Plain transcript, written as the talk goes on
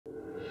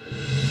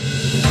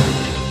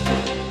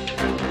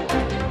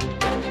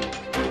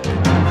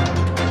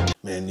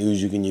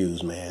news you can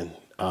use, man.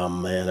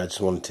 Man, I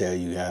just want to tell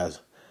you guys,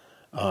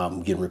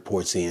 getting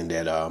reports in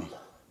that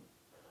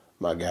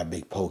my guy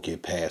Big Pokey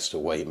passed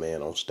away,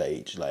 man, on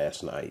stage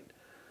last night.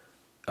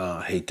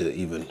 I hate to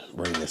even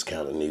bring this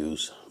kind of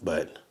news,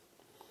 but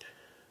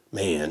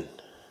man,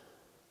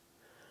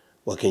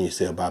 what can you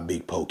say about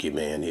Big Pokey,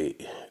 man?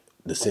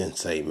 The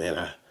sensei,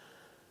 man.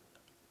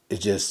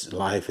 It's just,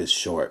 life is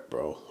short,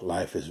 bro.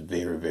 Life is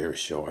very, very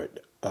short.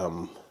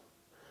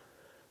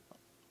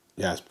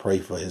 Guys, pray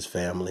for his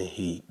family.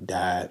 He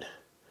died.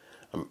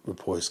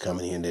 Reports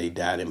coming in that he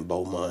died in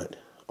Beaumont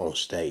on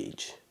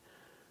stage.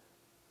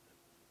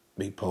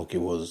 Big Pokey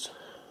was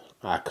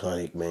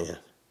iconic, man.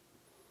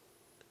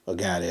 A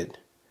guy that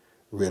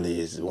really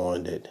is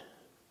one that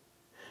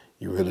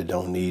you really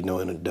don't need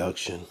no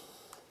introduction.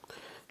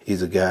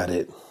 He's a guy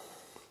that,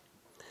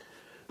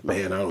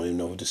 man, I don't even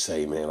know what to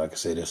say, man. Like I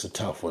said, it's a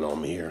tough one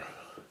on me here.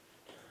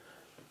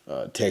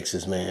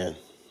 Texas, man,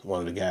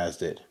 one of the guys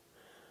that,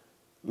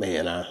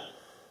 man, I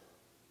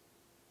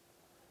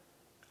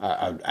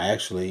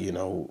actually,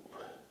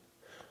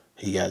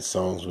 he got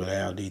songs with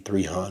LD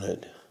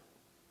 300,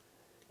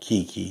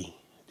 Kiki,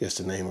 just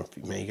to name a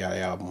few, man.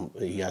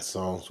 He got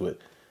songs with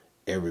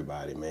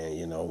everybody,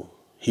 man.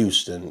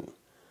 Houston,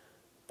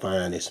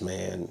 finest,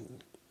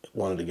 man.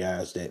 One of the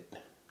guys that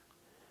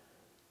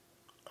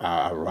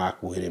I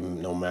rock with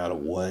him no matter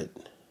what.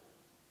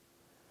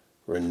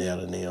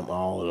 Renell and them,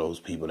 all of those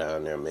people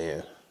down there,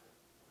 man.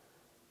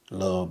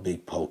 Love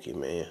Big Pokey,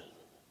 man.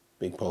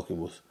 Big Pokey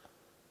was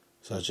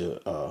such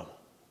a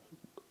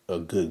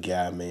good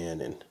guy,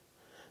 man, and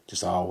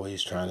just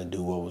always trying to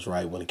do what was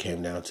right when it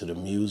came down to the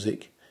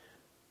music.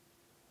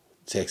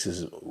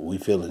 Texas, we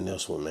feeling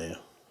this one, man.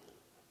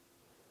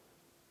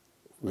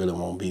 Really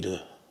won't be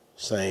the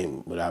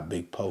same without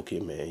Big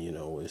Pokey, man.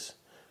 It's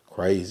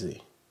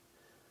crazy.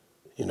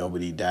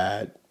 But he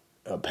died,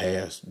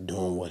 passed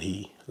doing what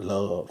he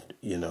loved,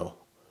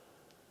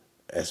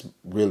 That's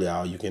really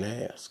all you can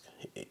ask.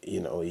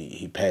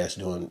 He passed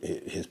doing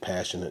his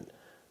passionate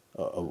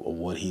of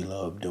what he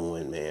loved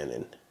doing, man,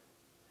 and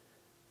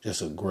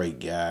just a great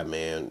guy,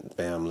 man.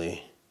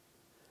 Family,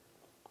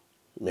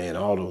 man,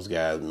 all those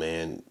guys,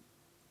 man.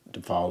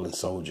 The Fallen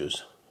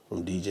Soldiers,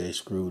 from DJ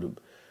Screw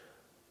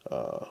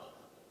to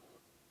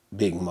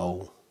Big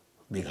Mo,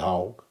 Big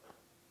Hog,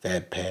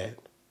 Fat Pat,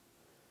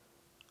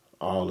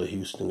 all the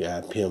Houston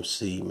guys, Pimp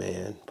C,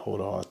 man, Port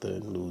Arthur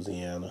in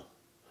Louisiana.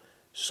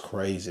 It's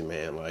crazy,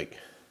 man. Like,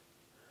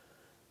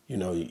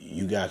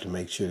 you got to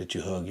make sure that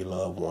you hug your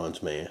loved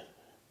ones, man.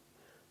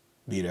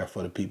 Be there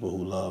for the people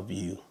who love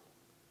you.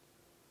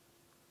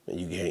 And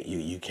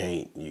you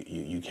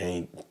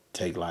can't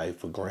take life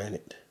for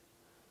granted.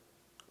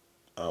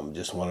 I'm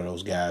just one of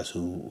those guys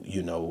who,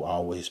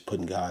 always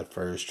putting God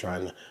first,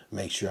 trying to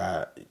make sure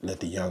I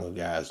let the younger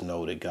guys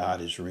know that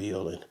God is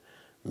real, and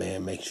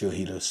man, make sure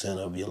He's the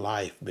center of your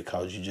life,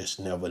 because you just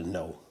never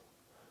know.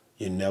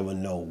 You never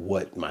know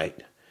what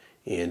might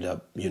end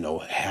up,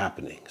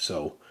 happening.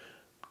 So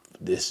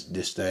this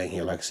thing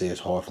here, like I said,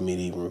 it's hard for me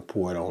to even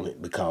report on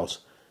it, because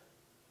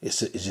it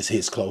just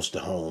hits close to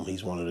home.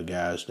 He's one of the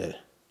guys that,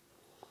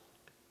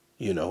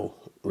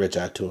 reached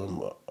out to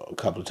him a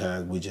couple of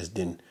times. We just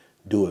didn't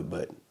do it,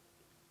 but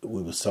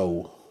we were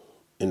so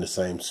in the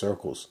same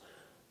circles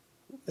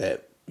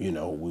that, we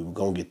were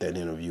going to get that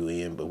interview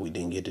in, but we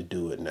didn't get to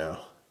do it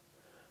now.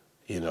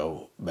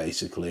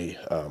 Basically,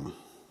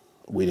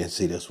 we didn't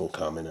see this one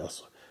coming.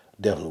 Else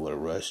definitely would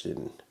have rushed it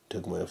and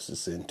took more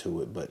emphasis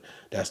into it, but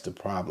that's the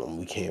problem.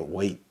 We can't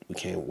wait. We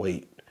can't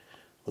wait.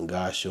 When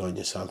God's showing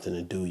you something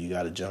to do, you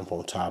got to jump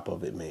on top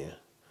of it, man.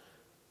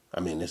 I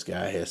mean, this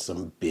guy has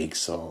some big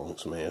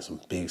songs, man, some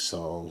big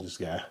songs. This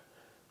guy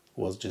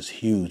was just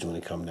huge when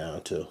it come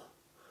down to,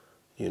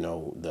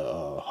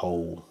 the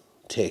whole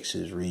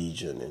Texas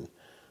region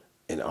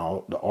and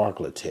all the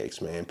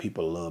Arklatex, man.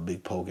 People love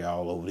Big Pokey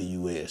all over the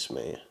U.S.,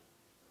 man.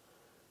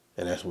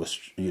 And that's what's,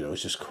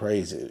 it's just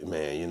crazy,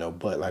 man,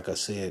 But like I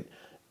said,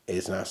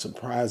 it's not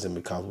surprising,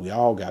 because we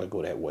all got to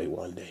go that way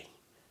one day.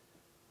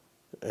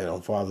 And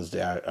on Father's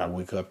Day, I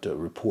wake up to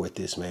report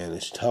this, man.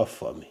 It's tough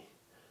for me,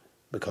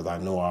 because I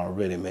know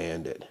already,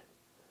 man, that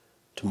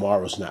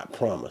tomorrow's not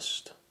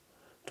promised.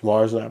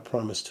 Tomorrow's not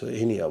promised to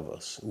any of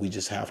us. We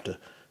just have to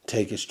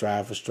take it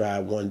stride for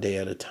stride, one day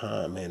at a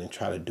time, man, and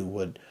try to do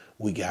what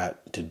we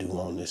got to do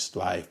on this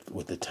life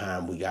with the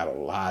time we got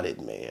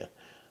allotted, man.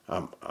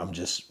 I'm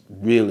just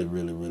really,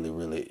 really, really,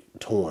 really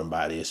torn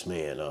by this,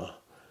 man.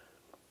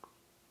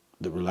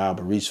 The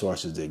reliable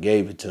resources that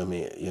gave it to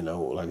me,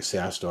 like I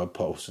said, I started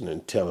posting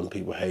and telling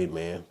people, hey,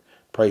 man,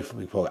 pray for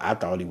people. I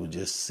thought he was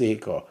just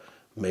sick or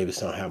maybe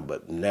something happened,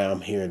 but now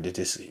I'm hearing that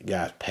this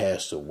guy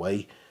passed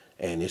away,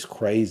 and it's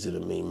crazy to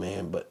me,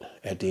 man. But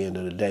at the end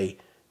of the day,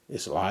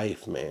 it's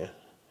life, man.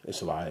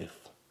 It's life.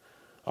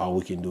 All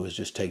we can do is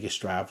just take it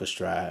stride for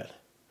stride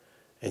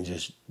and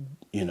just,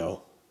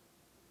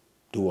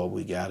 do what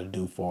we got to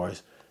do for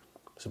us,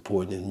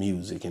 supporting his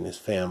music and his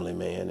family,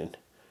 man, and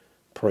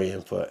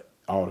praying for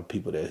all the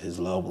people that his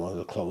loved ones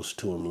are close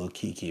to him, Lil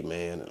Kiki,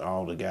 man, and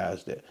all the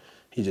guys that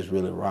he just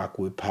really rock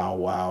with Pow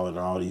Wow and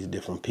all these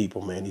different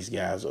people, man. These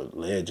guys are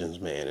legends,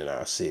 man, in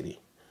our city.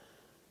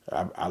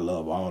 I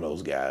love all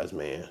those guys,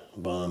 man.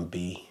 Bun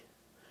B,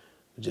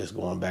 just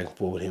going back and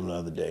forth with him the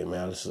other day,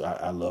 man.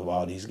 I love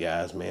all these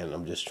guys, man.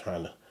 I'm just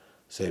trying to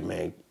say,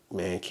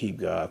 man, keep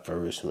God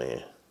first,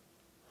 man.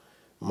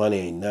 Money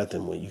ain't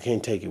nothing when you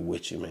can't take it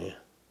with you, man.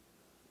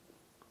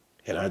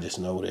 And I just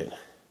know that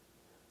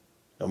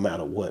no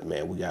matter what,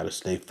 man, we got to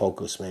stay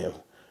focused, man,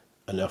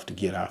 enough to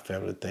get our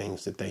family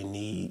things that they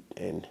need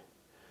and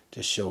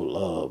just show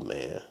love,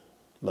 man.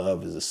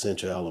 Love is a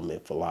central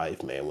element for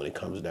life, man, when it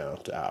comes down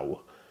to our,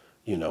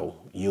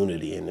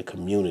 unity in the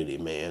community,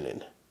 man.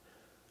 And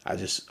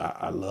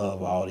I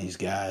love all these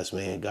guys,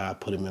 man.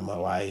 God put them in my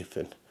life,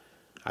 and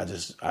I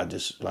just,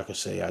 like I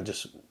say, I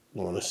just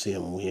want to see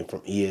them win,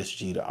 from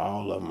ESG to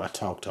all of them. I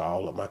talk to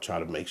all of them. I try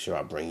to make sure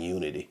I bring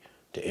unity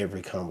to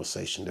every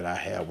conversation that I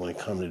have when it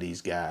comes to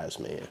these guys,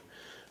 man.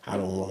 I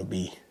don't want to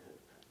be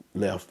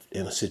left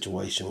in a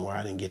situation where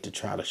I didn't get to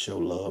try to show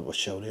love or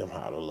show them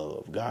how to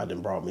love. God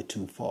done brought me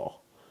too far.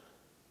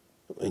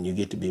 And you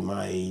get to be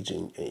my age,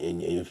 and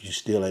if you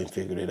still ain't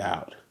figured it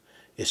out,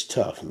 it's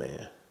tough,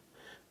 man.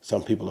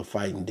 Some people are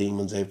fighting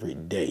demons every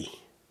day.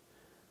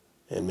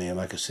 And, man,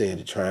 like I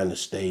said, trying to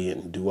stay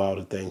and do all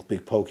the things.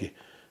 Big Pokey,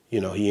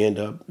 he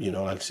ended up,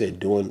 like I said,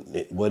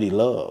 doing what he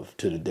loved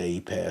to the day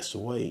he passed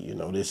away.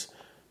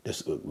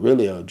 This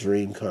really a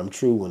dream come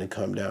true when it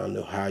come down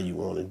to how you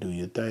want to do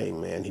your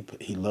thing, man.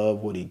 He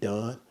loved what he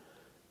done.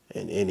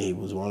 And he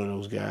was one of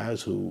those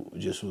guys who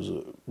just was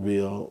a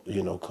real,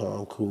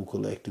 calm, cool,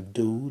 collective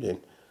dude. And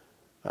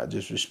I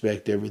just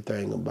respect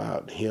everything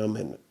about him.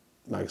 And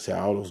like I said,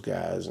 all those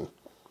guys. And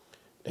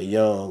they're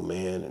young,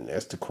 man. And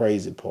that's the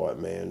crazy part,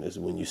 man, is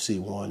when you see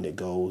one that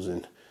goes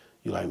and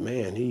you're like,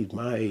 man, he's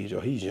my age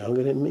or he's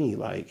younger than me.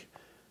 Like,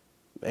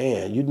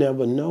 man, you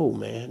never know,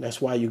 man.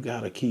 That's why you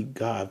got to keep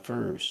God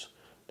first.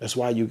 That's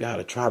why you got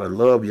to try to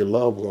love your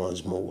loved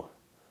ones more.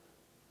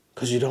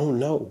 Because you don't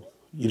know.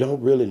 You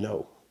don't really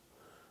know.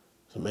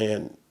 So,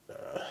 man,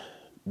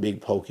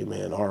 Big Pokey,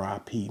 man,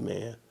 R.I.P.,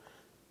 man.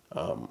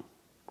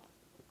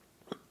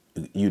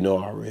 You know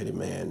already,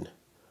 man.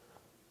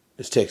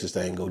 This Texas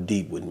thing go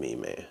deep with me,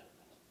 man.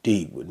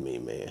 Deep with me,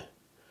 man.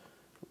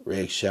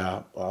 Reg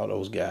Shop, all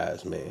those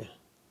guys, man.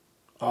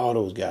 All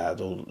those guys,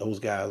 those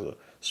guys are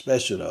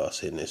special to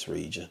us in this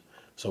region.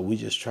 So we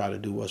just try to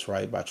do what's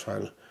right by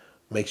trying to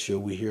make sure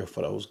we're here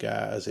for those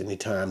guys.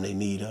 Anytime they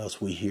need us,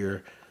 we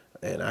here.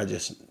 And I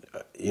just,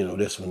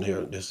 this one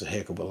here, this is a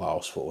heck of a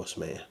loss for us,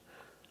 man.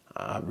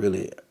 I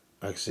really,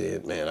 like I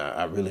said, man,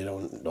 I really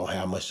don't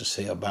have much to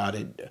say about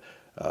it.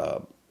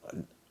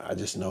 I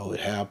just know it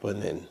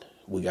happened, and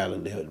we got to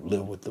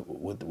live with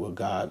what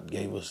God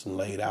gave us and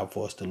laid out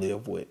for us to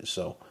live with.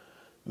 So,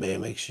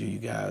 man, make sure you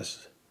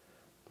guys,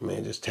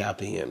 man, just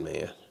tap in,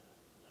 man.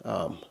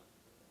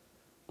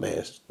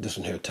 Man, this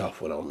one here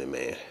tough one on me,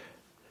 man.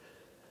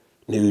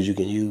 News you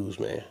can use,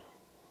 man.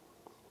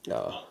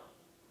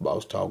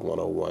 Boss Talk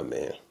 101,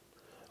 man.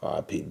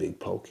 R.I.P. Big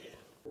Pokey.